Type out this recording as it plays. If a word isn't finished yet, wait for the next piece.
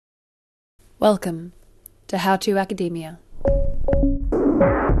Welcome to How to Academia.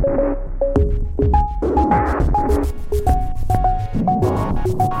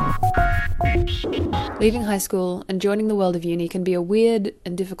 Leaving high school and joining the world of uni can be a weird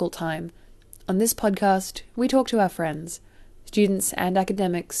and difficult time. On this podcast, we talk to our friends, students and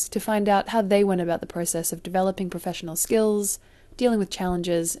academics, to find out how they went about the process of developing professional skills, dealing with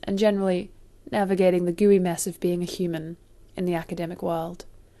challenges, and generally navigating the gooey mess of being a human in the academic world.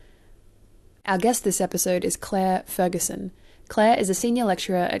 Our guest this episode is Claire Ferguson. Claire is a senior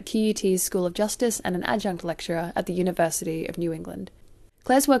lecturer at QUT's School of Justice and an adjunct lecturer at the University of New England.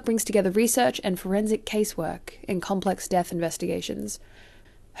 Claire's work brings together research and forensic casework in complex death investigations.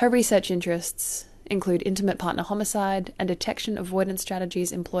 Her research interests include intimate partner homicide and detection avoidance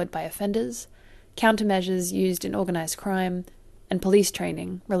strategies employed by offenders, countermeasures used in organised crime, and police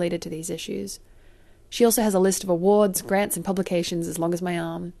training related to these issues. She also has a list of awards, grants, and publications as long as my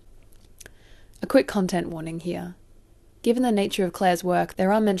arm. A quick content warning here. Given the nature of Claire's work,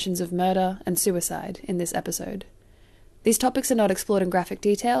 there are mentions of murder and suicide in this episode. These topics are not explored in graphic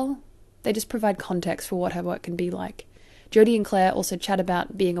detail, they just provide context for what her work can be like. Jodie and Claire also chat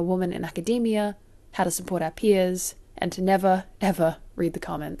about being a woman in academia, how to support our peers, and to never, ever read the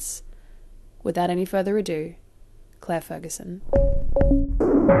comments. Without any further ado, Claire Ferguson.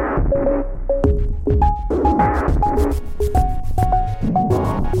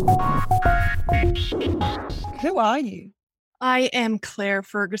 Who are you? I am Claire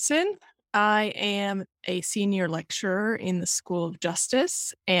Ferguson. I am a senior lecturer in the School of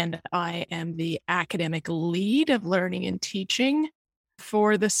Justice, and I am the academic lead of learning and teaching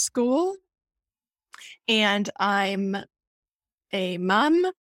for the school. And I'm a mom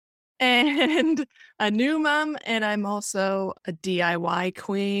and a new mom, and I'm also a DIY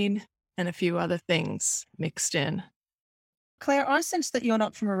queen and a few other things mixed in. Claire, I sense that you're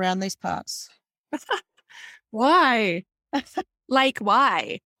not from around these parts. Why? Like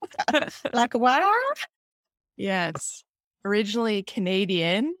why? Like what? Yes. Originally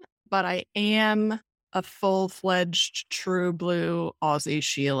Canadian, but I am a full-fledged true blue Aussie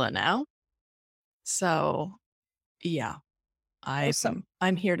Sheila now. So, yeah, Awesome.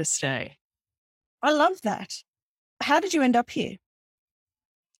 I'm here to stay. I love that. How did you end up here?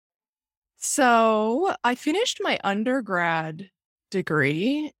 So I finished my undergrad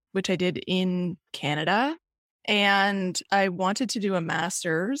degree, which I did in Canada. And I wanted to do a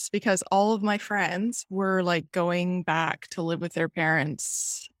master's because all of my friends were like going back to live with their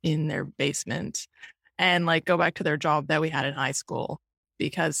parents in their basement and like go back to their job that we had in high school.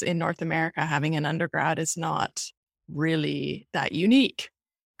 Because in North America, having an undergrad is not really that unique.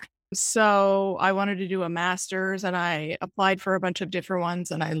 So I wanted to do a master's and I applied for a bunch of different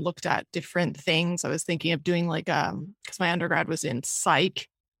ones and I looked at different things. I was thinking of doing like, because my undergrad was in psych.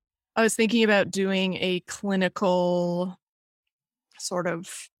 I was thinking about doing a clinical sort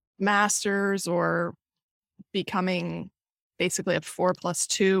of master's or becoming basically a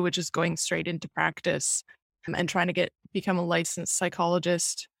 4+2, which is going straight into practice and trying to become a licensed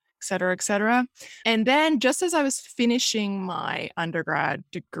psychologist, et cetera, et cetera. And then just as I was finishing my undergrad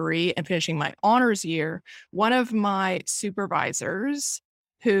degree and finishing my honors year, one of my supervisors,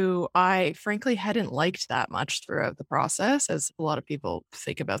 who I frankly hadn't liked that much throughout the process, as a lot of people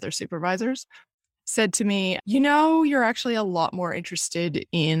think about their supervisors, said to me, you're actually a lot more interested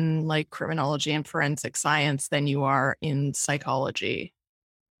in like criminology and forensic science than you are in psychology.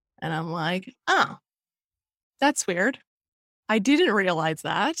 And I'm like, oh, that's weird. I didn't realize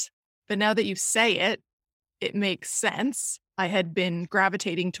that, but now that you say it, it makes sense. I had been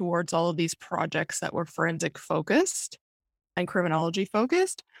gravitating towards all of these projects that were forensic focused and criminology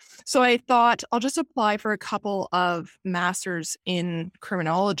focused. So I thought I'll just apply for a couple of masters in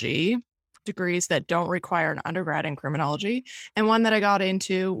criminology degrees that don't require an undergrad in criminology. And one that I got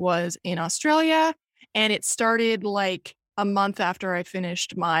into was in Australia, and it started like a month after I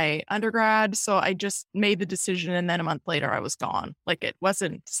finished my undergrad. So I just made the decision, and then a month later I was gone. Like it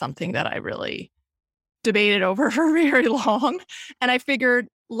wasn't something that I really debated over for very long. And I figured,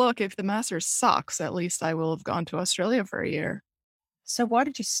 look, if the master's sucks, at least I will have gone to Australia for a year. So why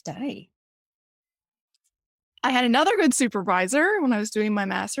did you stay? I had another good supervisor when I was doing my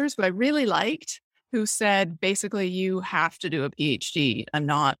master's who I really liked, who said, basically, you have to do a PhD. I'm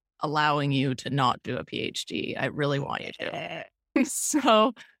not allowing you to not do a PhD. I really want you to.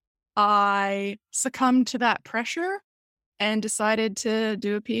 So I succumbed to that pressure and decided to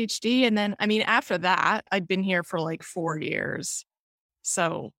do a PhD. And then, after that, I'd been here for like 4 years.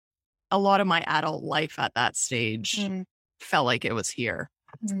 So a lot of my adult life at that stage felt like it was here.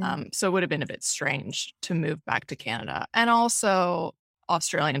 So it would have been a bit strange to move back to Canada. And also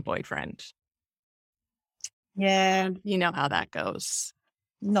Australian boyfriend. Yeah, You know how that goes.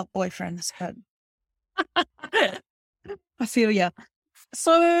 not boyfriends, but I feel ya.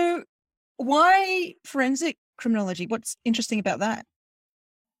 So why forensic criminology? What's interesting about that?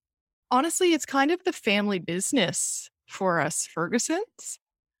 Honestly, it's kind of the family business for us Fergusons.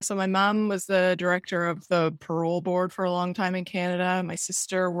 So my mom was the director of the parole board for a long time in Canada. My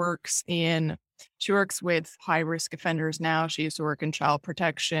sister she works with high risk offenders now. She used to work in child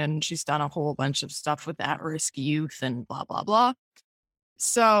protection. She's done a whole bunch of stuff with at-risk youth and blah, blah, blah.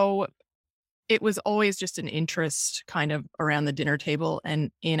 So it was always just an interest kind of around the dinner table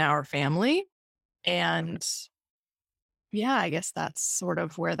and in our family. And yeah, I guess that's sort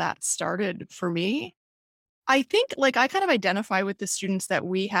of where that started for me. I think like I kind of identify with the students that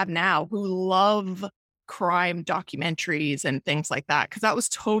we have now who love crime documentaries and things like that, because that was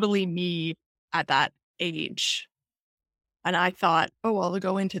totally me at that age. And I thought, oh, well, I'll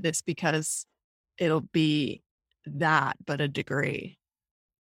go into this because it'll be that, but a degree.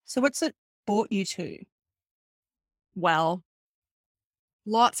 So what's it brought you to? Well,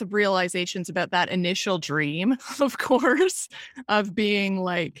 lots of realizations about that initial dream, of course, of being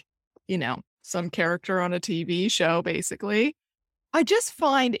like, some character on a TV show, basically. I just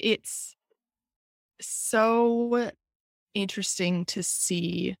find it's so interesting to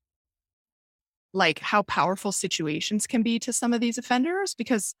see like how powerful situations can be to some of these offenders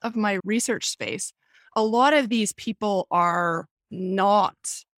because of my research space. A lot of these people are not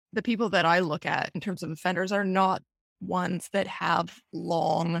the people that I look at in terms of offenders are not ones that have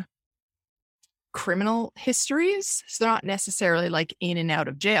long criminal histories. So they're not necessarily like in and out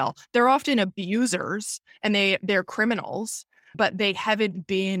of jail. They're often abusers and they're criminals, but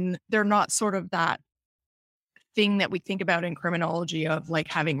they're not sort of that thing that we think about in criminology of like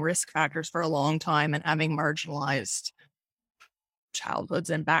having risk factors for a long time and having marginalized childhoods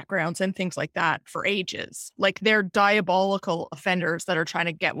and backgrounds and things like that for ages. Like they're diabolical offenders that are trying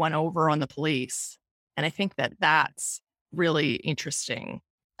to get one over on the police. And I think that that's really interesting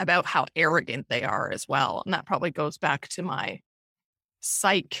about how arrogant they are as well. And that probably goes back to my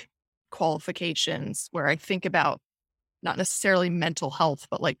psych qualifications where I think about not necessarily mental health,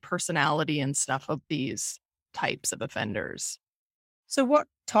 but like personality and stuff of these types of offenders. So what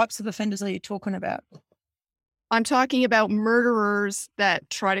types of offenders are you talking about? I'm talking about murderers that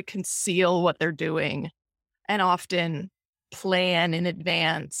try to conceal what they're doing and often plan in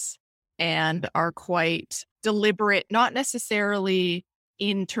advance and are quite deliberate, not necessarily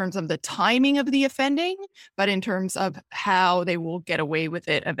in terms of the timing of the offending, but in terms of how they will get away with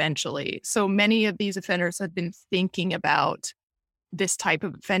it eventually. So many of these offenders have been thinking about this type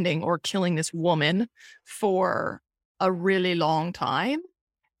of offending or killing this woman for a really long time.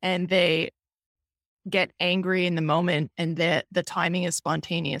 And they get angry in the moment and the timing is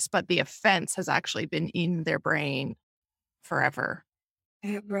spontaneous, but the offense has actually been in their brain forever.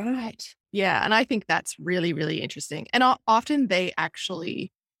 Right. Yeah. And I think that's really, really interesting. And often they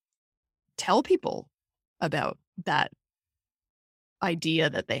actually tell people about that idea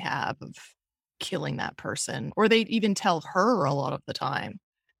that they have of killing that person, or they even tell her a lot of the time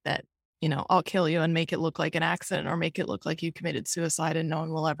that, I'll kill you and make it look like an accident or make it look like you committed suicide and no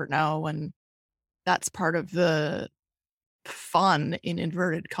one will ever know. And that's part of the fun in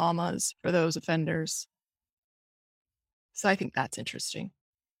inverted commas for those offenders. So I think that's interesting.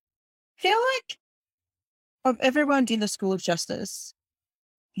 I feel like of everyone in the School of Justice,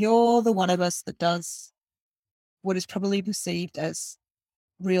 you're the one of us that does what is probably perceived as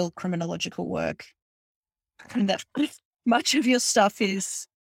real criminological work. And that much of your stuff is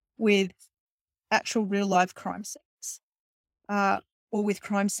with actual real life crime scenes or with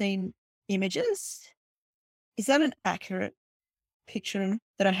crime scene images. Is that an accurate picture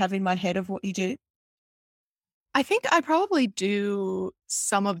that I have in my head of what you do? I think I probably do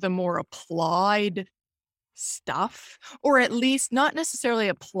some of the more applied stuff, or at least not necessarily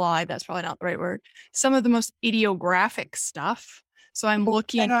applied. That's probably not the right word. Some of the most ideographic stuff. So I'm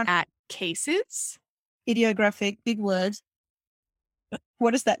looking at cases. Ideographic, big words.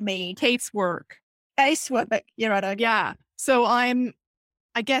 What does that mean? Casework. Casework. You're right. Okay. Yeah. So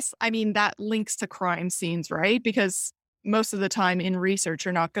that links to crime scenes, right? Because most of the time in research,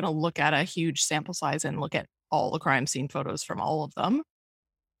 you're not going to look at a huge sample size and look at all the crime scene photos from all of them.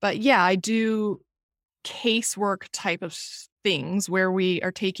 But yeah, I do casework type of things where we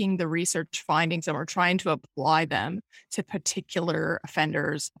are taking the research findings and we're trying to apply them to particular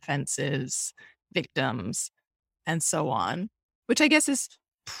offenders, offenses, victims, and so on, which I guess is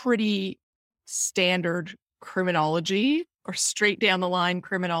pretty standard criminology or straight down the line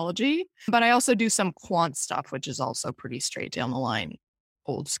criminology. But I also do some quant stuff, which is also pretty straight down the line,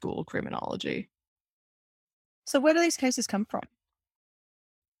 old school criminology. So where do these cases come from?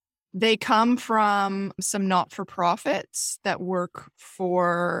 They come from some not-for-profits that work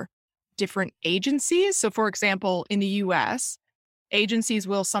for different agencies. So, for example, in the US, agencies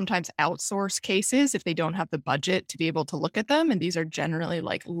will sometimes outsource cases if they don't have the budget to be able to look at them. And these are generally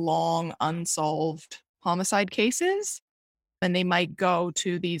like long, unsolved homicide cases. And they might go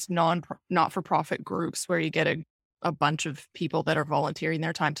to these not-for-profit groups where you get a bunch of people that are volunteering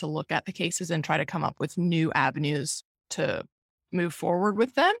their time to look at the cases and try to come up with new avenues to move forward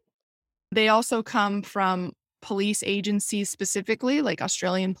with them. They also come from police agencies specifically, like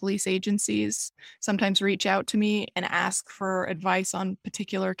Australian police agencies sometimes reach out to me and ask for advice on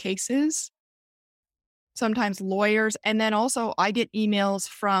particular cases. Sometimes lawyers. And then also I get emails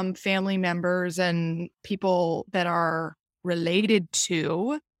from family members and people that are related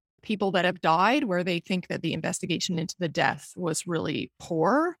to people that have died where they think that the investigation into the death was really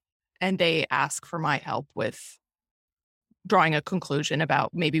poor. And they ask for my help with drawing a conclusion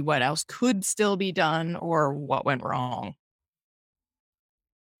about maybe what else could still be done or what went wrong.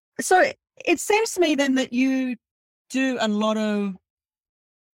 So it seems to me then that you do a lot of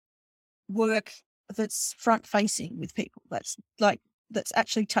work that's front facing with people. That's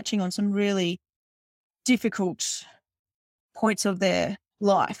actually touching on some really difficult points of their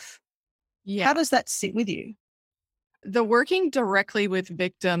life. Yeah. How does that sit with you? The working directly with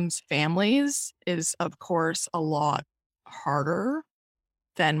victims' families is, of course, a lot harder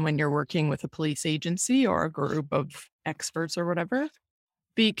than when you're working with a police agency or a group of experts or whatever,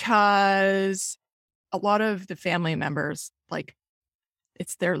 because a lot of the family members, like,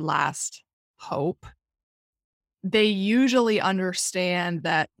 it's their last hope. They usually understand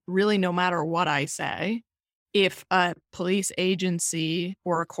that really no matter what I say, if a police agency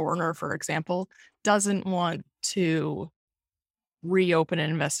or a coroner, for example, doesn't want to reopen an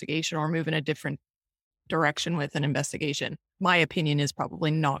investigation or move in a different direction with an investigation, my opinion is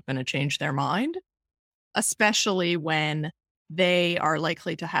probably not going to change their mind, especially when they are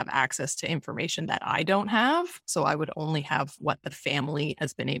likely to have access to information that I don't have. So I would only have what the family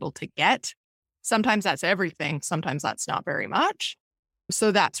has been able to get. Sometimes that's everything. Sometimes that's not very much.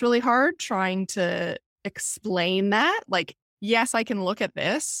 So that's really hard trying to explain that. Like, yes, I can look at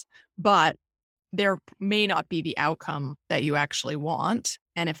this, but there may not be the outcome that you actually want.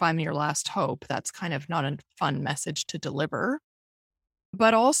 And if I'm your last hope, that's kind of not a fun message to deliver.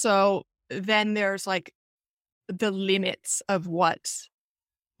 But also, then there's like the limits of what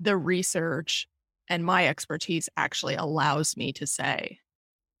the research and my expertise actually allows me to say.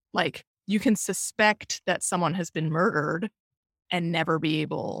 Like, you can suspect that someone has been murdered and never be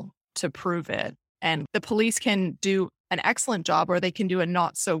able to prove it. And the police can do an excellent job or they can do a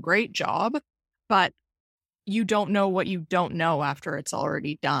not so great job, but you don't know what you don't know after it's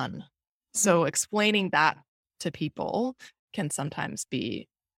already done. So explaining that to people can sometimes be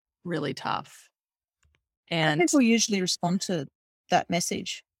really tough. And people usually respond to that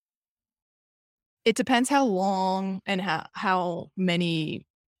message. It depends how long and how many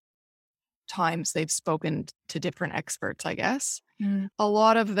times they've spoken to different experts, I guess. A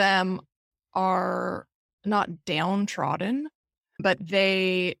lot of them are not downtrodden, but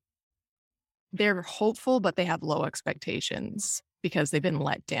they're hopeful, but they have low expectations because they've been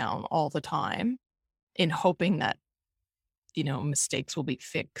let down all the time in hoping that, mistakes will be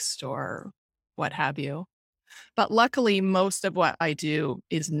fixed or what have you. But luckily, most of what I do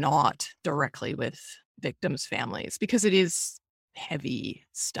is not directly with victims' families because it is heavy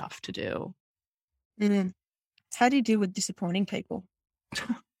stuff to do. How do you deal with disappointing people?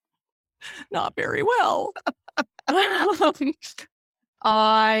 Not very well.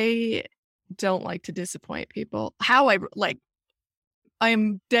 I don't like to disappoint people.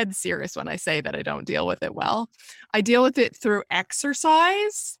 I'm dead serious when I say that I don't deal with it well. I deal with it through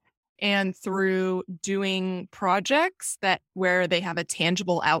exercise and through doing projects where they have a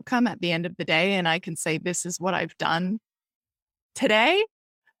tangible outcome at the end of the day. And I can say, this is what I've done today.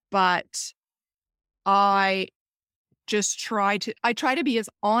 But I try to be as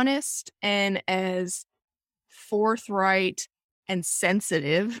honest and as forthright and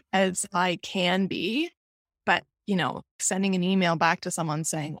sensitive as I can be. But, sending an email back to someone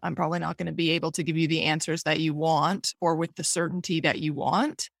saying, I'm probably not going to be able to give you the answers that you want or with the certainty that you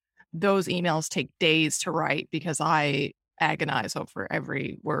want. Those emails take days to write because I agonize over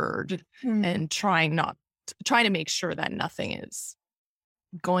every word and trying to make sure that nothing is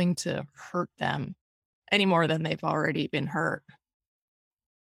going to hurt them any more than they've already been hurt.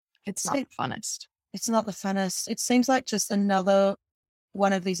 It's not the funnest. It's not the funnest. It seems like just another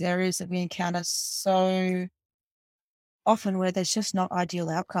one of these areas that we encounter so often where there's just not ideal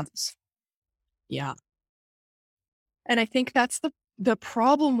outcomes. Yeah. And I think that's the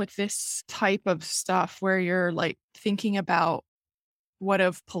problem with this type of stuff where you're like thinking about what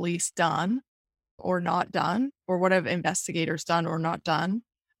have police done or not done, or what have investigators done or not done,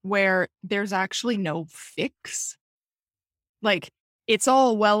 where there's actually no fix. Like, it's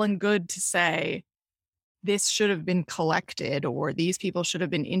all well and good to say this should have been collected, or these people should have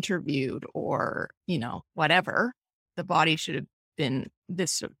been interviewed, or, whatever. The body should have been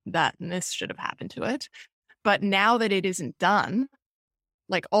this, that, and this should have happened to it. But now that it isn't done,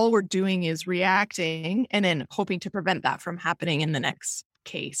 like, all we're doing is reacting and then hoping to prevent that from happening in the next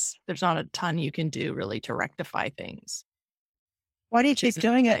case. There's not a ton you can do really to rectify things. Why do you keep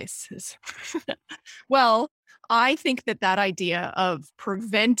doing it? Well, I think that idea of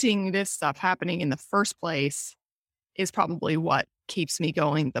preventing this stuff happening in the first place is probably what keeps me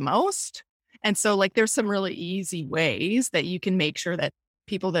going the most. And so, like, there's some really easy ways that you can make sure that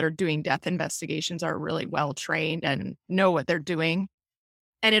people that are doing death investigations are really well trained and know what they're doing.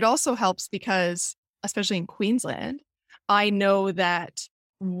 And it also helps because, especially in Queensland, I know that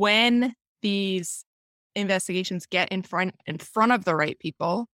when these investigations get in front of the right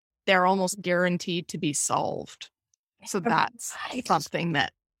people, they're almost guaranteed to be solved. So that's something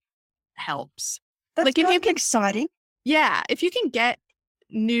that helps. That's like, if you can, exciting. Yeah, if you can get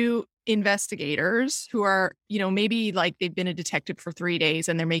new investigators who are, maybe like they've been a detective for 3 days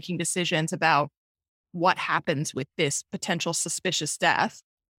and they're making decisions about what happens with this potential suspicious death.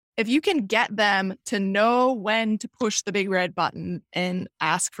 If you can get them to know when to push the big red button and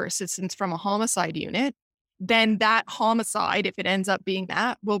ask for assistance from a homicide unit, then that homicide, if it ends up being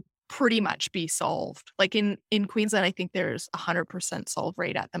that, will pretty much be solved. Like in Queensland, I think there's 100% solve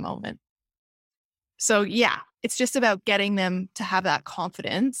rate at the moment. So yeah, it's just about getting them to have that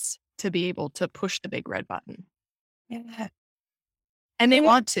confidence to be able to push the big red button. Yeah. And they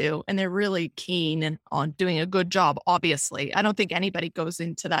want to, and they're really keen on doing a good job, obviously. I don't think anybody goes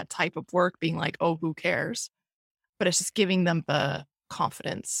into that type of work being like, oh, who cares? But it's just giving them the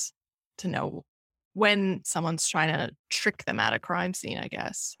confidence to know when someone's trying to trick them at a crime scene, I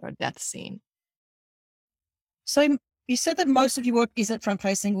guess, or a death scene. So you said that most of your work isn't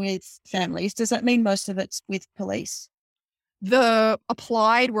front-facing with families. Does that mean most of it's with police? The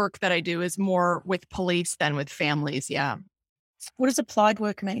applied work that I do is more with police than with families, yeah. What does applied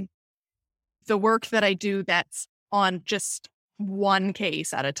work mean? The work that I do that's on just one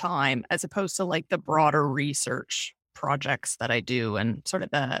case at a time, as opposed to like the broader research projects that I do and sort of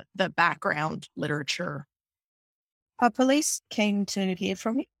the background literature. Are police keen to hear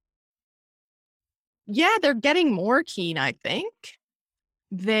from you? Yeah, they're getting more keen, I think.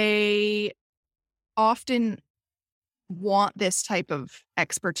 They often want this type of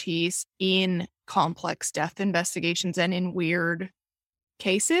expertise in complex death investigations and in weird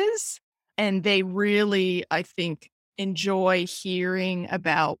cases. And they really, I think, enjoy hearing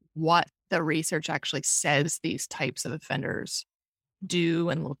about what the research actually says these types of offenders do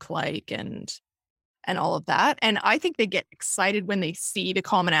and look like and all of that. And I think they get excited when they see the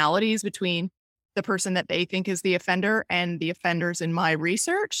commonalities between the person that they think is the offender and the offenders in my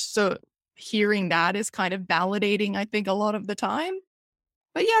research. So hearing that is kind of validating, I think, a lot of the time.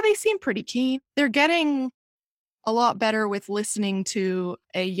 But yeah, they seem pretty keen. They're getting a lot better with listening to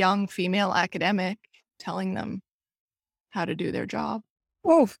a young female academic telling them how to do their job.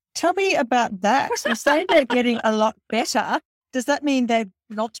 Well, tell me about that. You say they're getting a lot better. Does that mean they've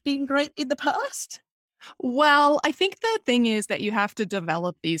not been great in the past? Well, I think the thing is that you have to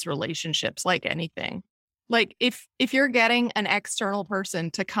develop these relationships like anything. Like if you're getting an external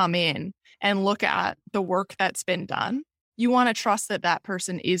person to come in and look at the work that's been done, you want to trust that that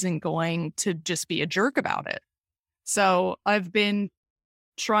person isn't going to just be a jerk about it. So I've been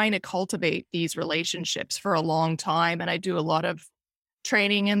trying to cultivate these relationships for a long time. And I do a lot of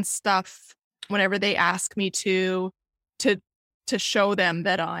training and stuff whenever they ask me to show them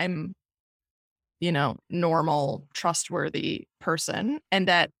that I'm, normal, trustworthy person, and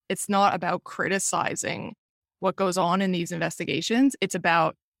that it's not about criticizing what goes on in these investigations. It's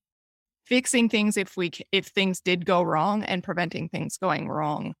about fixing things if things did go wrong and preventing things going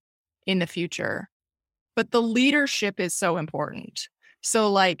wrong in the future. But the leadership is so important.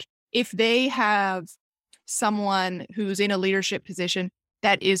 So like if they have someone who's in a leadership position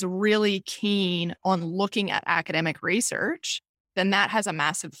that is really keen on looking at academic research, then that has a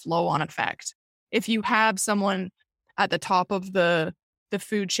massive flow-on effect. If you have someone at the top of the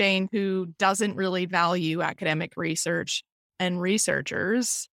food chain who doesn't really value academic research and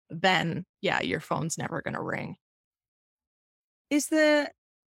researchers, then yeah, your phone's never going to ring. Is there,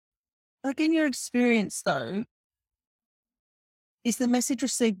 like in your experience though, is the message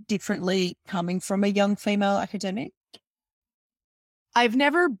received differently coming from a young female academic I've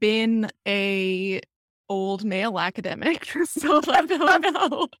never been a old male academic, so I don't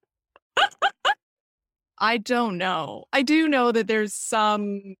know. I don't know. I do know that there's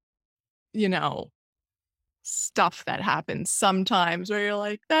some, stuff that happens sometimes where you're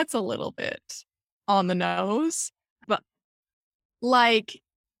like, that's a little bit on the nose. But like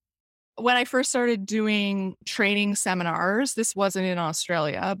when I first started doing training seminars, this wasn't in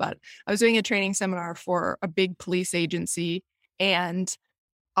Australia, but I was doing a training seminar for a big police agency, and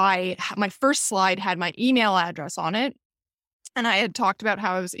my first slide had my email address on it. And I had talked about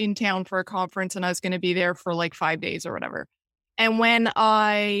how I was in town for a conference and I was going to be there for like 5 days or whatever. And when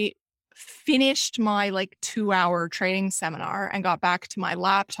I finished my like 2-hour training seminar and got back to my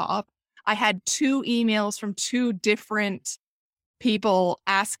laptop, I had 2 emails from 2 different people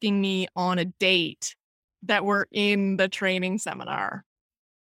asking me on a date that were in the training seminar,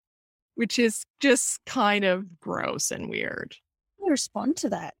 which is just kind of gross and weird. How do you respond to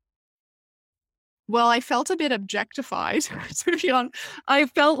that? Well, I felt a bit objectified, to be honest. I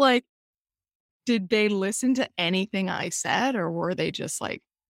felt like, did they listen to anything I said, or were they just like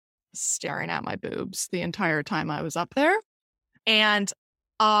staring at my boobs the entire time I was up there? And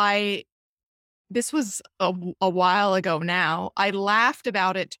this was a while ago now. I laughed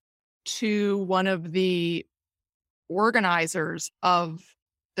about it to one of the organizers of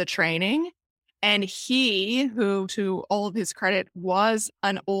the training. And he, who to all of his credit was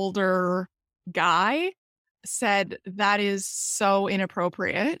an older guy, said, that is so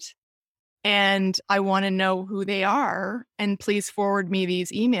inappropriate. And I want to know who they are. And please forward me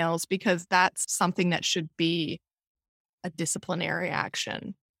these emails, because that's something that should be a disciplinary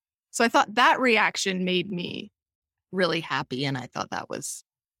action. So I thought that reaction made me really happy. And I thought that was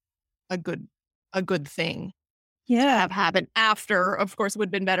a good thing to have happen after. Of course, it would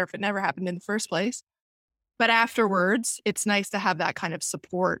have been better if it never happened in the first place. But afterwards, it's nice to have that kind of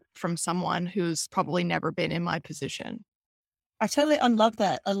support from someone who's probably never been in my position. I love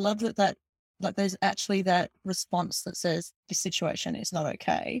that. I love that like there's actually that response that says this situation is not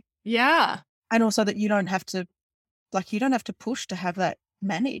okay. Yeah. And also that you don't have to push to have that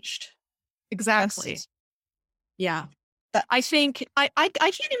managed. Exactly. Yeah. I think I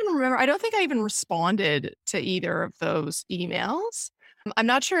can't even remember. I don't think I even responded to either of those emails. I'm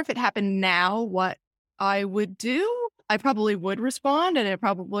not sure if it happened now, what I would do. I probably would respond, and it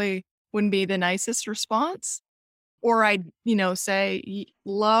probably wouldn't be the nicest response. Or I'd, say,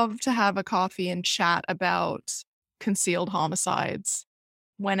 love to have a coffee and chat about concealed homicides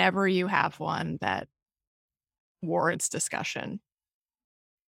whenever you have one that warrants discussion.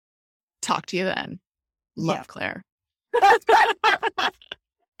 Talk to you then. Love, Claire.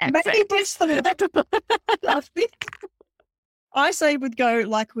 Maybe this I say would go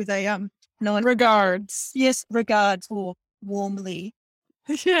like with a regards. Yes, regards, or warmly.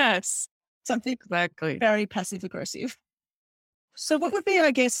 Yes. Something exactly very passive aggressive. So what would be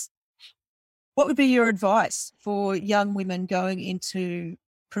your advice for young women going into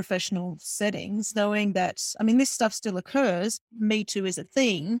professional settings, knowing that, this stuff still occurs, Me Too is a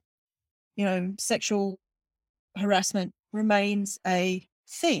thing, sexual harassment remains a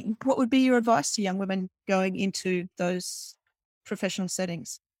thing. What would be your advice to young women going into those professional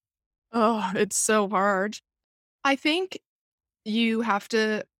settings? Oh, it's so hard. I think you have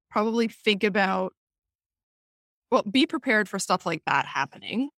to probably think about, be prepared for stuff like that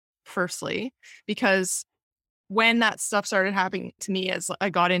happening, firstly, because when that stuff started happening to me as I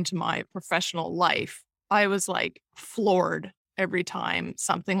got into my professional life, I was like floored every time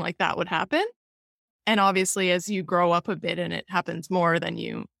something like that would happen. And obviously, as you grow up a bit and it happens more, then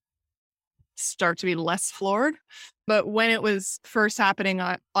you start to be less floored. But when it was first happening,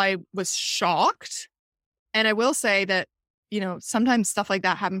 I was shocked. And I will say that, sometimes stuff like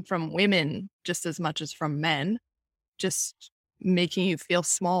that happens from women just as much as from men, just making you feel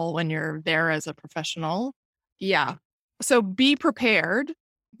small when you're there as a professional. Yeah. So be prepared.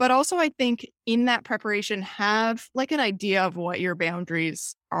 But also, I think in that preparation, have like an idea of what your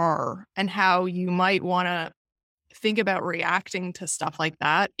boundaries are and how you might want to think about reacting to stuff like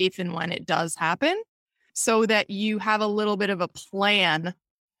that if and when it does happen, so that you have a little bit of a plan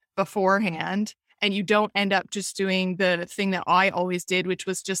beforehand and you don't end up just doing the thing that I always did, which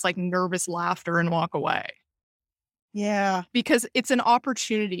was just like nervous laughter and walk away. Yeah. Because it's an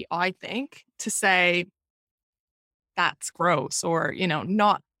opportunity, I think, to say, that's gross, or,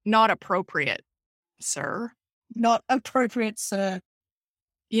 not appropriate, sir. Not appropriate, sir.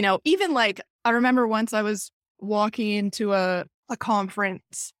 Even like, I remember once I was walking into a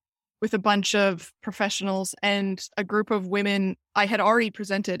conference with a bunch of professionals, and a group of women, I had already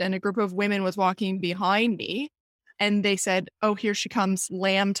presented, and a group of women was walking behind me. And they said, oh, here she comes,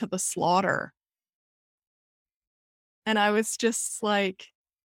 lamb to the slaughter. And I was just like,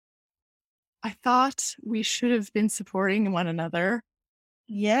 I thought we should have been supporting one another.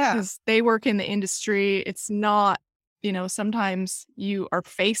 Yeah. Because they work in the industry. It's not, sometimes you are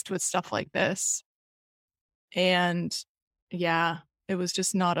faced with stuff like this. And yeah, it was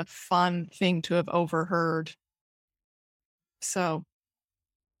just not a fun thing to have overheard. So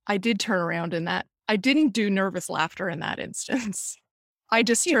I did turn around in that. I didn't do nervous laughter in that instance. I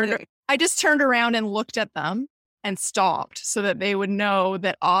just turned around and looked at them and stopped so that they would know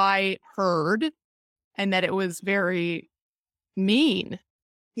that I heard and that it was very mean.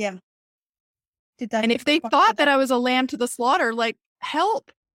 Yeah. Did that? And if they thought that I was a lamb to the slaughter, like,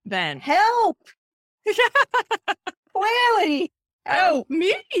 help then. Help! Clearly! Help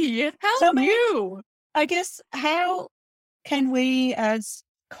me! Help you! I guess, how can we as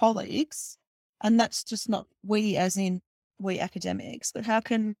colleagues, and that's just not we as in we academics, but how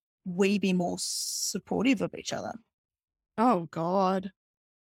can we be more supportive of each other? Oh, God.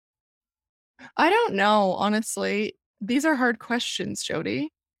 I don't know, honestly. These are hard questions, Jody.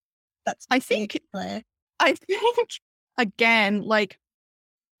 I think, again, like,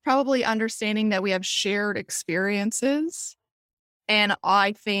 probably understanding that we have shared experiences. And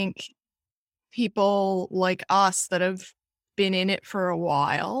I think people like us that have been in it for a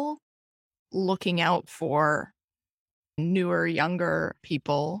while, looking out for newer, younger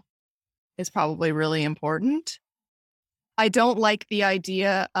people is probably really important. I don't like the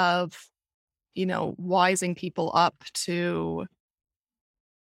idea of, wising people up to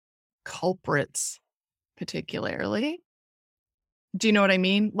culprits, particularly. Do you know what I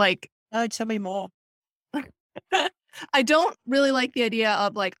mean? Like, oh, tell me more. I don't really like the idea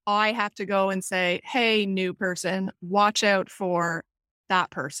of, like, I have to go and say, hey, new person, watch out for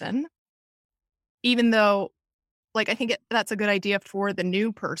that person. Even though, like, I think that's a good idea for the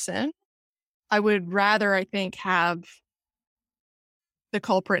new person. I would rather, I think, have the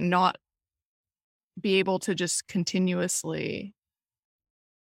culprit not be able to just continuously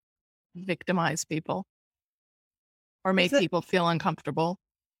victimize people or make people feel uncomfortable.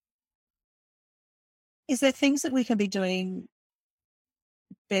 Is there things that we can be doing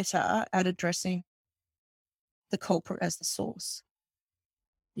better at addressing the culprit as the source?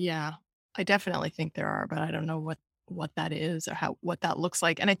 Yeah, I definitely think there are, but I don't know what that is or what that looks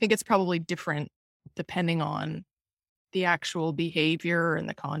like. And I think it's probably different depending on the actual behavior and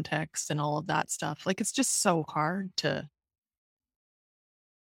the context and all of that stuff. Like, it's just so hard to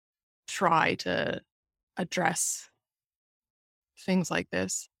try to address things like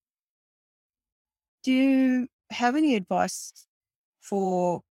this. Do you have any advice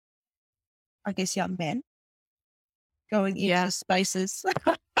for, I guess, young men going into the spaces?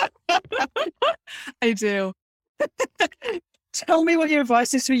 I do. Tell me what your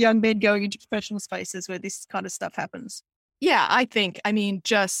advice is for young men going into professional spaces where this kind of stuff happens. Yeah,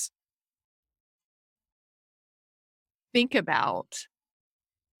 just think about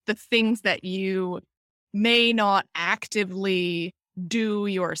the things that you may not actively do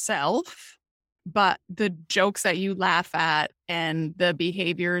yourself, but the jokes that you laugh at and the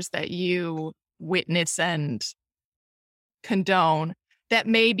behaviors that you witness and condone that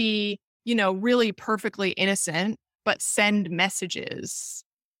may be, really perfectly innocent, but send messages.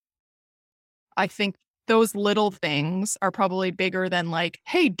 I think those little things are probably bigger than, like,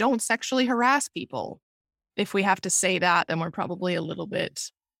 hey, don't sexually harass people. If we have to say that, then we're probably a little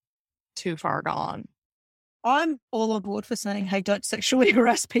bit too far gone. I'm all on board for saying, hey, don't sexually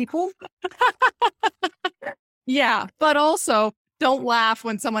harass people. Yeah, but also don't laugh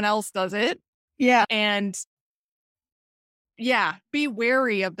when someone else does it. Yeah. And yeah, be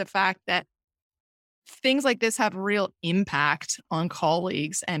wary of the fact that things like this have real impact on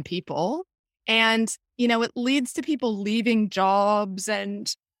colleagues and people. And, it leads to people leaving jobs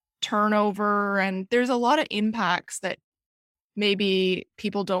and turnover. And there's a lot of impacts that maybe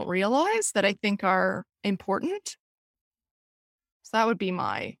people don't realize that I think are important. So that would be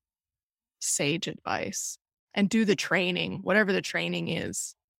my sage advice. And do the training, whatever the training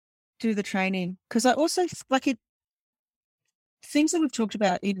is. Do the training. Because I also like it. Things that we've talked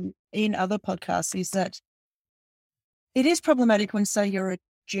about in other podcasts is that it is problematic when, say, you're a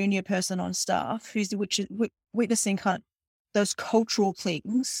junior person on staff who's witnessing kind of those cultural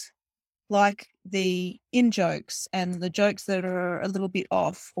things, like the in-jokes and the jokes that are a little bit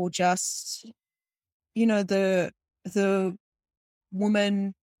off, or just, the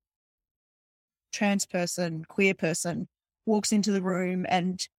woman, trans person, queer person walks into the room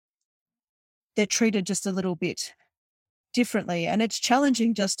and they're treated just a little bit differently. And it's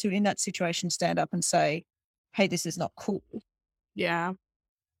challenging just to, in that situation, stand up and say, hey, this is not cool. Yeah.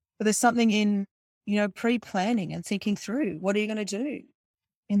 But there's something in, pre-planning and thinking through, what are you going to do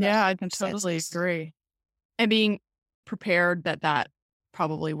in those Yeah, I circumstances? totally agree. And being prepared that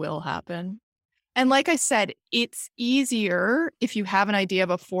probably will happen. And like I said, it's easier if you have an idea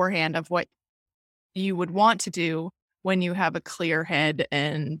beforehand of what you would want to do when you have a clear head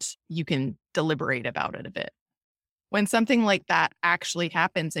and you can deliberate about it a bit. When something like that actually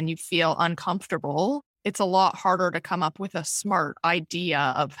happens and you feel uncomfortable, it's a lot harder to come up with a smart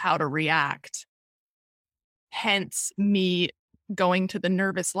idea of how to react. Hence me going to the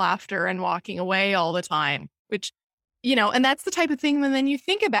nervous laughter and walking away all the time, which, and that's the type of thing when then you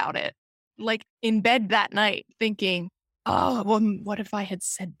think about it, like in bed that night thinking, oh, well, what if I had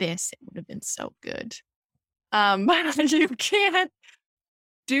said this? It would have been so good. But you can't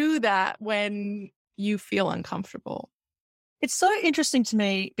do that when you feel uncomfortable. It's so interesting to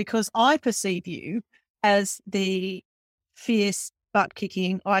me because I perceive you as the fierce,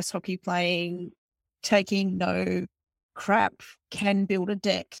 butt-kicking, ice hockey playing, taking no crap, can build a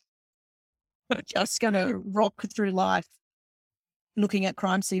deck, just going to rock through life, looking at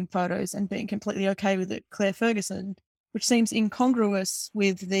crime scene photos and being completely okay with it, Claire Ferguson, which seems incongruous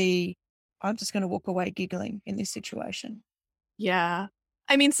with the, I'm just going to walk away giggling in this situation. Yeah.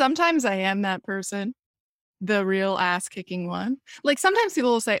 I mean, sometimes I am that person, the real ass kicking one. Like sometimes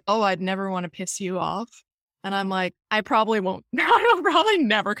people will say, oh, I'd never want to piss you off. And I'm like, I probably won't. I'll probably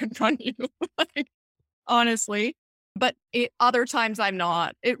never confront you. Like, honestly. But other times I'm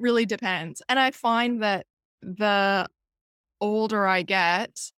not. It really depends. And I find that the older I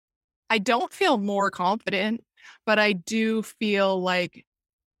get, I don't feel more confident, but I do feel like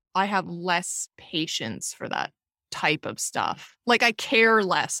I have less patience for that type of stuff. Like I care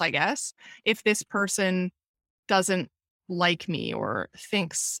less, I guess, if this person doesn't like me or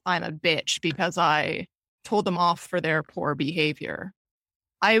thinks I'm a bitch because I told them off for their poor behavior.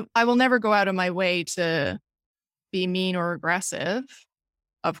 I will never go out of my way to be mean or aggressive,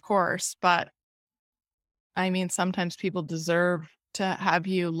 of course, but I mean, sometimes people deserve to have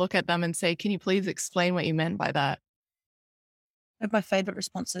you look at them and say, can you please explain what you meant by that? One of my favorite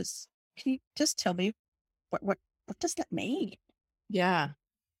responses, can you just tell me what does that mean? Yeah.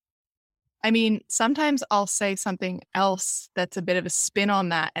 I mean, sometimes I'll say something else that's a bit of a spin on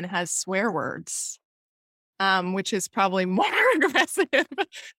that and has swear words, which is probably more aggressive,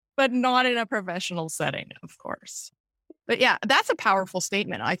 but not in a professional setting, of course. But yeah, that's a powerful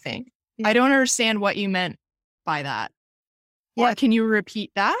statement, I think. Yeah. I don't understand what you meant by that. Yeah. Or can you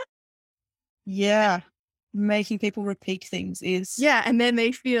repeat that? Yeah. Making people repeat things is. Yeah. And then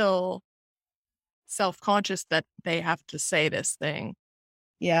they feel self-conscious that they have to say this thing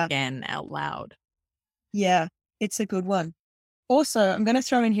again out loud. Yeah. It's a good one. Also, I'm going to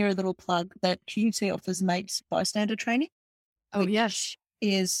throw in here a little plug that QT offers mates bystander training. Oh, yes.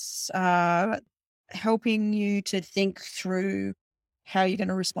 Is helping you to think through how you're going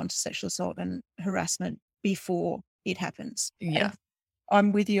to respond to sexual assault and harassment before it happens. Yeah. And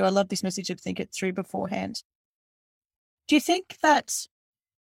I'm with you. I love this message of think it through beforehand. Do you think that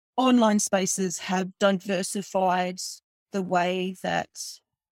online spaces have diversified the way that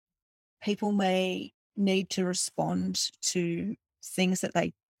people may need to respond to things that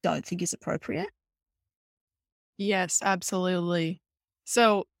they don't think is appropriate? Yes, absolutely.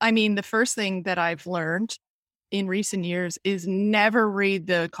 So, I mean, the first thing that I've learned in recent years is never read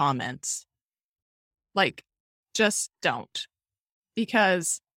the comments. Like, just don't.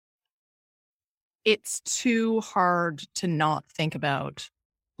 Because it's too hard to not think about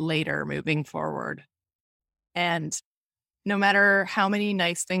later moving forward. And no matter how many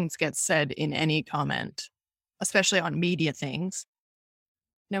nice things get said in any comment, especially on media things,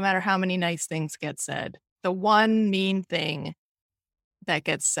 no matter how many nice things get said, the one mean thing that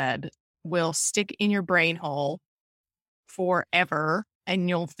gets said will stick in your brain hole forever and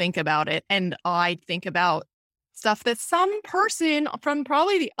you'll think about it. And I think about stuff that some person from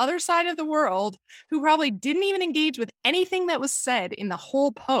probably the other side of the world who probably didn't even engage with anything that was said in the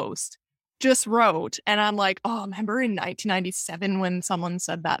whole post just wrote. And I'm like, oh, remember in 1997 when someone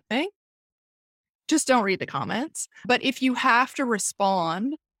said that thing? Just don't read the comments. But if you have to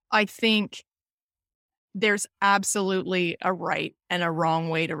respond, I think there's absolutely a right and a wrong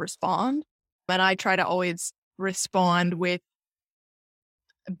way to respond. And I try to always respond with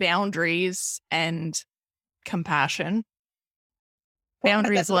boundaries and compassion.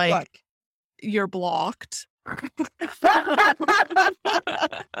 Boundaries like you're blocked. Talk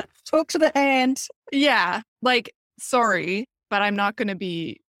to the hand. Yeah. Like, sorry, but I'm not going to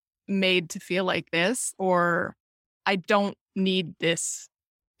be made to feel like this, or I don't need this,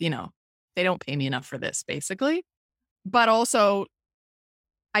 they don't pay me enough for this, basically. But also,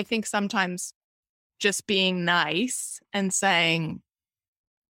 I think sometimes just being nice and saying,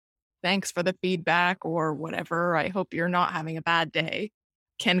 thanks for the feedback or whatever, I hope you're not having a bad day,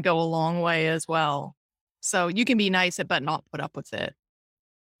 can go a long way as well. So you can be nice but not put up with it.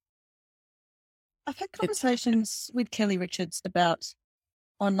 I've had conversations with Kelly Richards about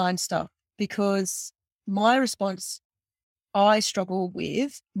online stuff because my response, I struggle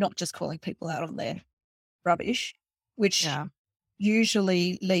with not just calling people out on their rubbish, which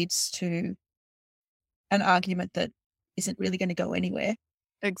usually leads to an argument that isn't really going to go anywhere.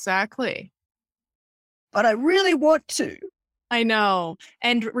 Exactly. But I really want to. I know.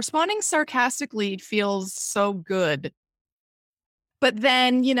 And responding sarcastically feels so good. But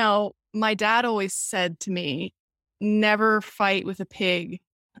then, my dad always said to me, never fight with a pig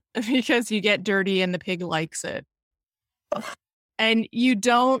because you get dirty and the pig likes it. And you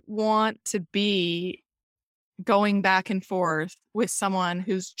don't want to be going back and forth with someone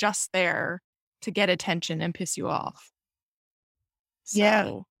who's just there to get attention and piss you off.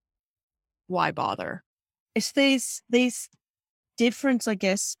 So why bother? It's these difference, I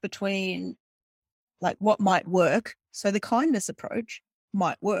guess, between like what might work. So the kindness approach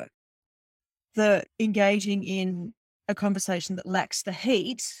might work. The engaging in a conversation that lacks the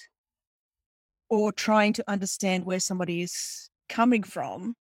heat or trying to understand where somebody is coming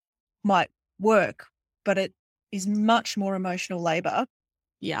from might work, but it is much more emotional labor.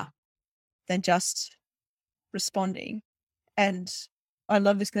 Yeah. Than just responding. And I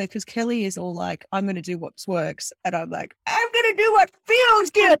love this guy because Kelly is all like, I'm going to do what works. And I'm like, I'm going to do what feels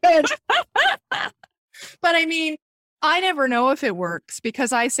good. But I mean, I never know if it works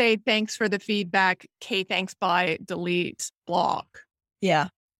because I say, thanks for the feedback. Okay, thanks, bye, delete, block. Yeah.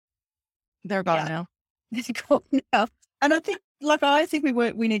 They're gone now. They're gone now. And I think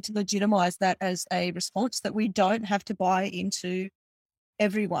we need to legitimize that as a response, that we don't have to buy into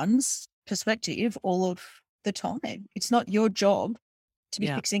everyone's perspective all of the time. It's not your job to be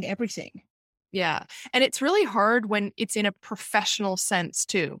fixing everything. Yeah. And it's really hard when it's in a professional sense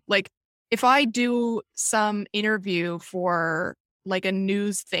too. Like if I do some interview for like a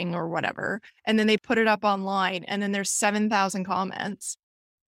news thing or whatever, and then they put it up online and then there's 7,000 comments,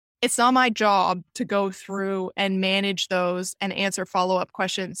 it's not my job to go through and manage those and answer follow-up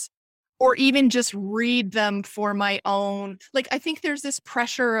questions or even just read them for my own. Like, I think there's this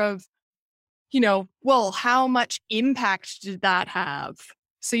pressure of, well, how much impact did that have?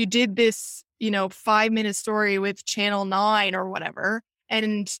 So you did this, 5-minute story with Channel 9 or whatever,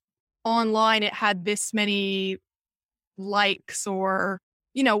 and online it had this many likes or,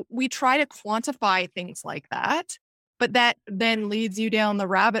 we try to quantify things like that, but that then leads you down the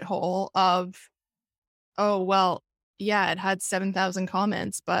rabbit hole of, oh, well, yeah, it had 7,000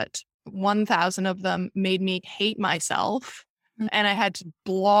 comments, but 1,000 of them made me hate myself and I had to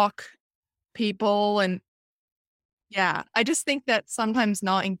block people. And I just think that sometimes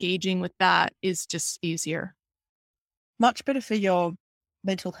not engaging with that is just easier. Much better for your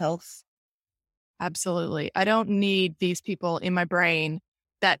mental health. Absolutely. I don't need these people in my brain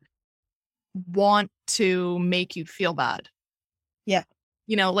that want to make you feel bad. Yeah.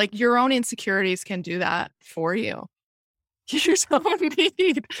 Like your own insecurities can do that for you. You don't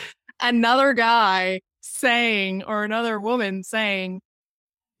need another guy saying or another woman saying,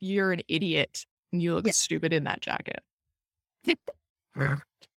 you're an idiot and you look stupid in that jacket.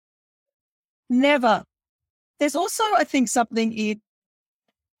 Never. There's also, I think, something in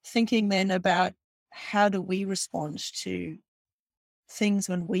thinking then about how do we respond to things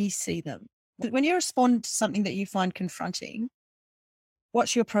when we see them. But when you respond to something that you find confronting,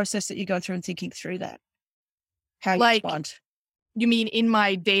 what's your process that you go through and thinking through that? How you respond? You mean in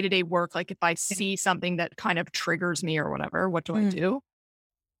my day-to-day work, like if I see something that kind of triggers me or whatever, what do I do?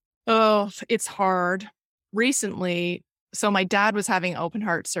 Oh, it's hard. Recently, so my dad was having open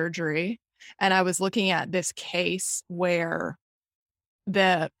heart surgery, and I was looking at this case where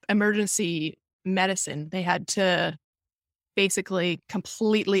the emergency medicine, they had to basically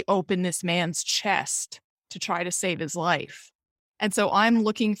completely open this man's chest to try to save his life. And so I'm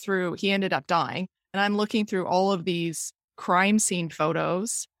looking through, he ended up dying, and I'm looking through all of these crime scene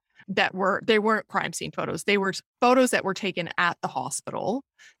photos they weren't crime scene photos. They were photos that were taken at the hospital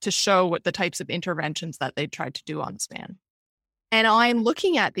to show what the types of interventions that they tried to do on this man. And I'm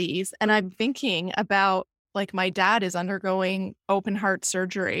looking at these and I'm thinking about, like, my dad is undergoing open heart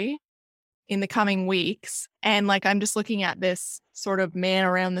surgery in the coming weeks. And like, I'm just looking at this sort of man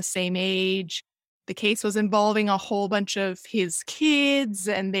around the same age. The case was involving a whole bunch of his kids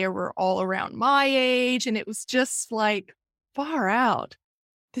and they were all around my age. And it was just like far out.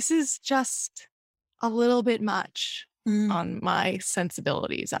 this is just a little bit much Mm. on my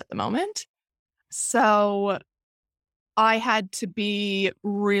sensibilities at the moment. So I had to be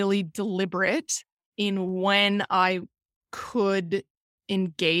really deliberate in when I could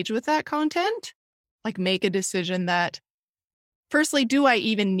engage with that content, like make a decision that, firstly, do I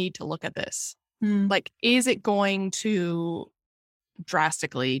even need to look at this? Mm. Like, is it going to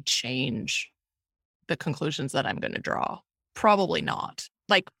drastically change the conclusions that I'm going to draw? Probably not.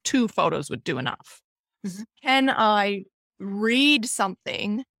 Like 2 photos would do enough. Mhm. Can I read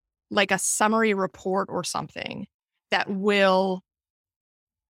something like a summary report or something that will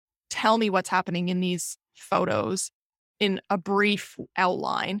tell me what's happening in these photos in a brief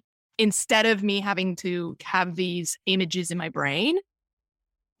outline instead of me having to have these images in my brain?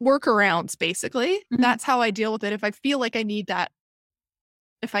 Workarounds, basically. Mhm. That's how I deal with it. If I feel like I need that,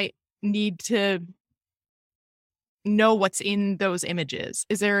 if I need to know what's in those images,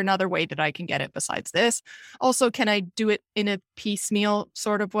 is there another way that I can get it besides this? Also, can I do it in a piecemeal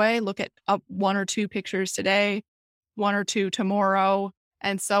sort of way? Look at 1 or 2 pictures today, 1 or 2 tomorrow,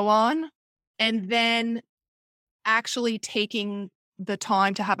 and so on. And then actually taking the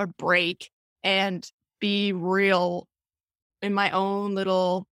time to have a break and be real in my own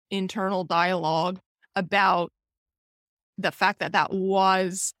little internal dialogue about the fact that that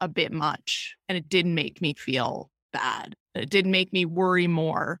was a bit much and it didn't make me feel bad. It didn't make me worry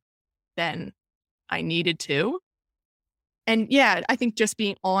more than I needed to. And yeah, I think just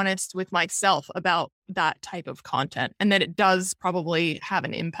being honest with myself about that type of content and that it does probably have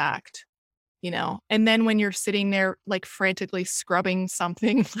an impact, And then when you're sitting there like frantically scrubbing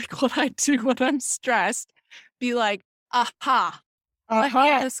something, like what I do when I'm stressed, be like, aha, let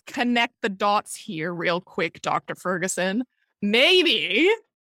me just connect the dots here real quick, Dr. Ferguson. Maybe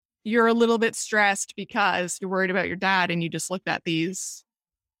you're a little bit stressed because you're worried about your dad and you just looked at these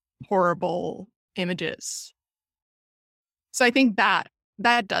horrible images. So I think that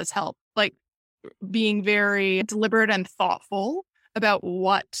does help, like being very deliberate and thoughtful about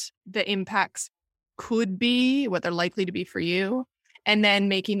what the impacts could be, what they're likely to be for you, and then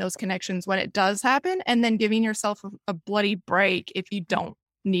making those connections when it does happen, and then giving yourself a bloody break if you don't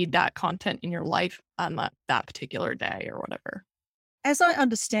need that content in your life on that particular day or whatever. As I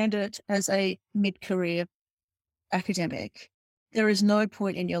understand it, as a mid-career academic, there is no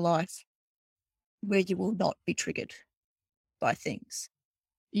point in your life where you will not be triggered by things.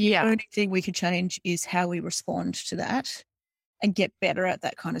 Yeah. The only thing we can change is how we respond to that and get better at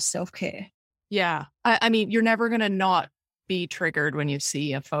that kind of self-care. Yeah. I mean, you're never going to not be triggered when you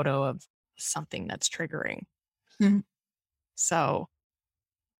see a photo of something that's triggering. Mhm. So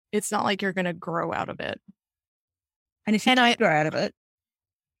it's not like you're going to grow out of it. And if you grow out of it,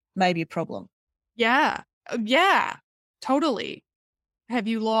 maybe a problem. Yeah. Yeah, totally. Have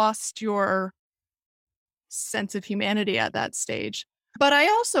you lost your sense of humanity at that stage? But I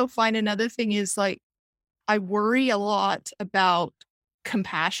also find another thing is like, I worry a lot about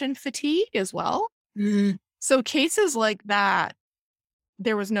compassion fatigue as well. Mm. So cases like that,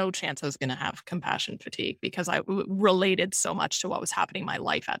 there was no chance I was going to have compassion fatigue because I related so much to what was happening in my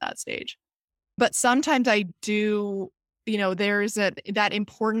life at that stage. But sometimes I do, there's that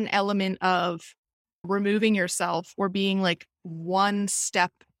important element of removing yourself or being like one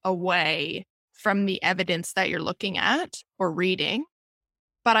step away from the evidence that you're looking at or reading.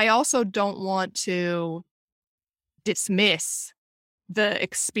 But I also don't want to dismiss the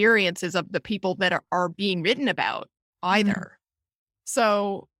experiences of the people that are being written about either.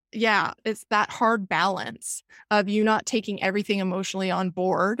 So yeah, it's that hard balance of you not taking everything emotionally on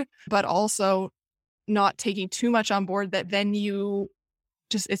board, but also not taking too much on board that then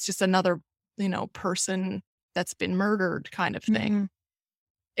it's just another, person that's been murdered kind of thing. Mm-hmm.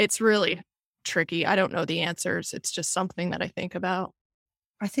 It's really tricky. I don't know the answers. It's just something that I think about.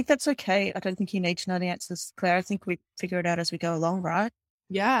 I think that's okay. I don't think you need to know the answers, Claire. I think we figure it out as we go along, right?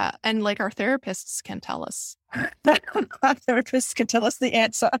 Yeah. And like our therapists can tell us. Our therapists can tell us the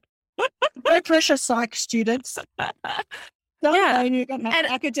answer. No pressure, psych students. Yeah. You're going to have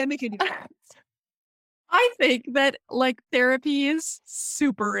academic advice. I think that like therapy is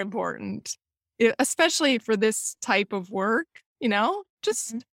super important, especially for this type of work,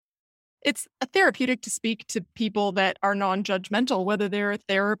 just it's a therapeutic to speak to people that are non-judgmental, whether they're a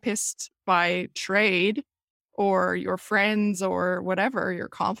therapist by trade or your friends or whatever, your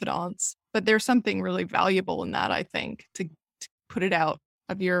confidants. But there's something really valuable in that, I think, to put it out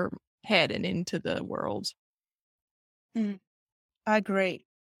of your head and into the world. I agree.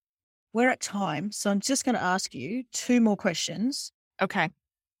 We're at time, so I'm just going to ask you 2 more questions. Okay.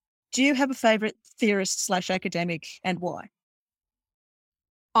 Do you have a favorite theorist / academic and why?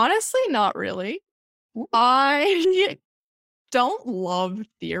 Honestly, not really. Ooh. I don't love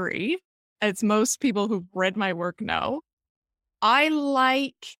theory, as most people who've read my work know. I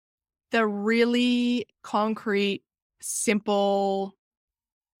like the really concrete, simple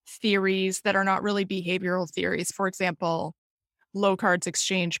theories that are not really behavioral theories. For example, Locard's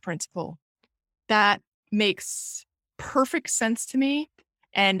exchange principle. That makes perfect sense to me.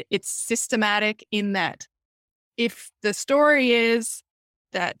 And it's systematic in that if the story is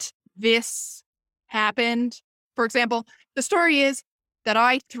that this happened, for example, the story is that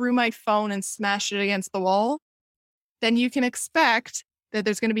I threw my phone and smashed it against the wall, then you can expect that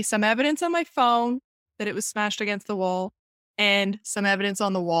there's going to be some evidence on my phone that it was smashed against the wall and some evidence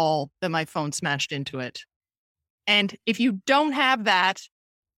on the wall that my phone smashed into it. And if you don't have that,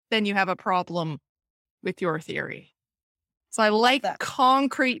 then you have a problem with your theory. So I like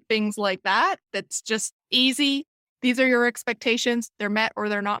concrete things like that. That's just easy. These are your expectations. They're met or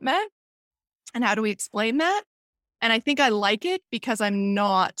they're not met. And how do we explain that? And I think I like it because I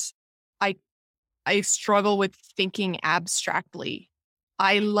struggle with thinking abstractly.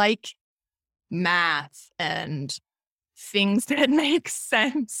 I like math and things that make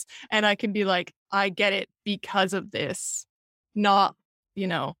sense. And I can be like, I get it because of this. Not,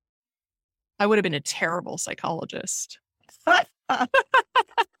 I would have been a terrible psychologist. It's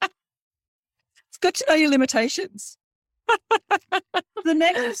good to know your limitations. The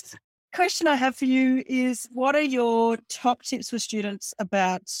next question I have for you is, what are your top tips for students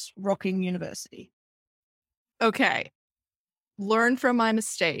about rocking university? Okay. Learn from my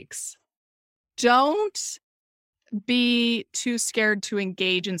mistakes. Don't be too scared to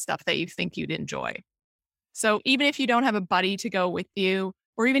engage in stuff that you think you'd enjoy. So even if you don't have a buddy to go with you,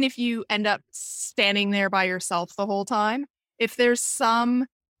 or even if you end up standing there by yourself the whole time, if there's some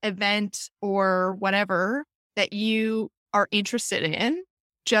event or whatever that you are interested in,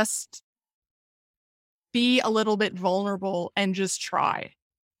 just be a little bit vulnerable and just try.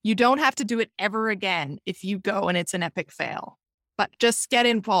 You don't have to do it ever again if you go and it's an epic fail, but just get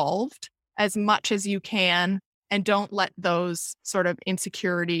involved as much as you can and don't let those sort of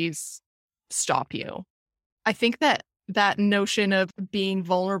insecurities stop you. I think that notion of being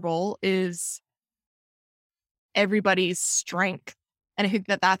vulnerable is everybody's strength. And I think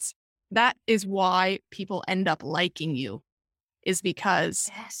that is why people end up liking you, is because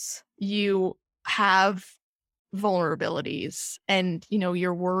you have vulnerabilities and,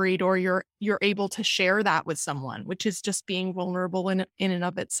 you're worried or you're able to share that with someone, which is just being vulnerable in and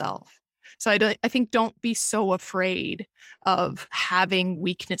of itself. So I think don't be so afraid of having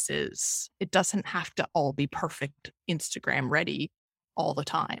weaknesses. It doesn't have to all be perfect Instagram ready all the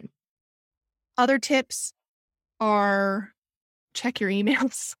time. Other tips are check your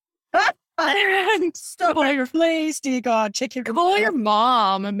emails. Please, dear God, check your Call your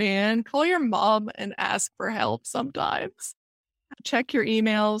mom, man. Call your mom and ask for help sometimes. Check your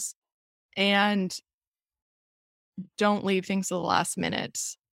emails and don't leave things to the last minute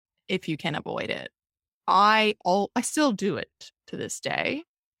if you can avoid it. I still do it to this day.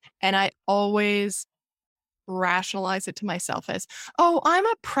 And I always rationalize it to myself as, oh, I'm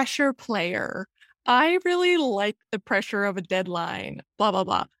a pressure player. I really like the pressure of a deadline, blah, blah,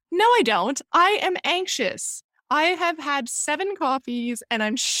 blah. No, I don't. I am anxious. I have had 7 coffees and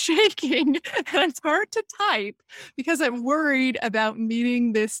I'm shaking and it's hard to type because I'm worried about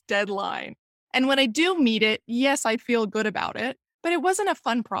meeting this deadline. And when I do meet it, yes, I feel good about it, but it wasn't a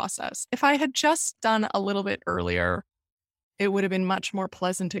fun process. If I had just done a little bit earlier, it would have been much more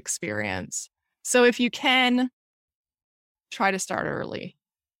pleasant experience. So if you can, try to start early.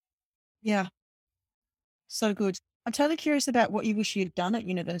 Yeah. So good. I'm totally curious about what you wish you'd done at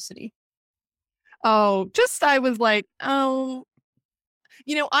university. I was like, I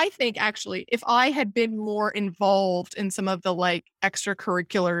think actually if I had been more involved in some of the like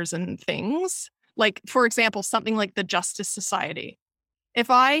extracurriculars and things, like, for example, something like the Justice Society, if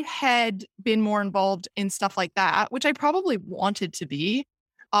I had been more involved in stuff like that, which I probably wanted to be,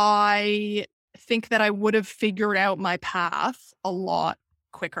 I think that I would have figured out my path a lot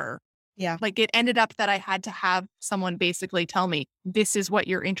quicker. Yeah. Like it ended up that I had to have someone basically tell me, this is what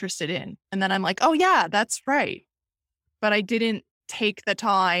you're interested in. And then I'm like, oh yeah, that's right. But I didn't take the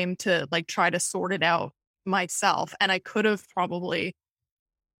time to like try to sort it out myself. And I could have probably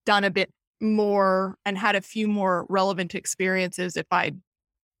done a bit more and had a few more relevant experiences if I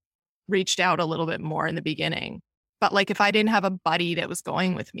reached out a little bit more in the beginning. But like if I didn't have a buddy that was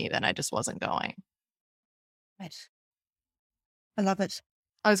going with me, then I just wasn't going. Right. I love it.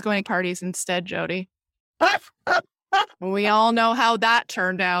 I was going to parties instead, Jody. We all know how that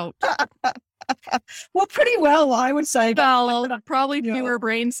turned out. Well, pretty well, I would say. Well, probably Yeah. fewer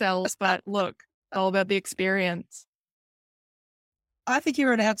brain cells, but look, all about the experience. I think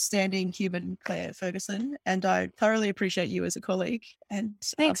you're an outstanding human, Claire Ferguson, and I thoroughly appreciate you as a colleague. And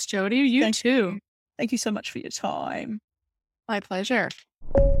Thanks, Jody. You thank too. thank you so much for your time. My pleasure.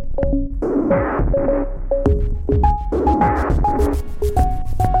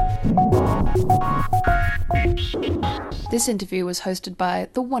 This interview was hosted by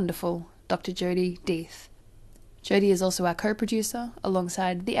the wonderful Dr. Jody Deeth. Jody is also our co-producer,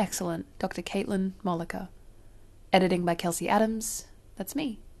 alongside the excellent Dr. Caitlin Molliker. Editing by Kelsey Adams, that's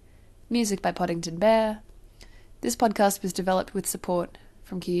me. Music by Poddington Bear. This podcast was developed with support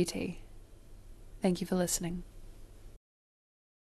from QUT. Thank you for listening.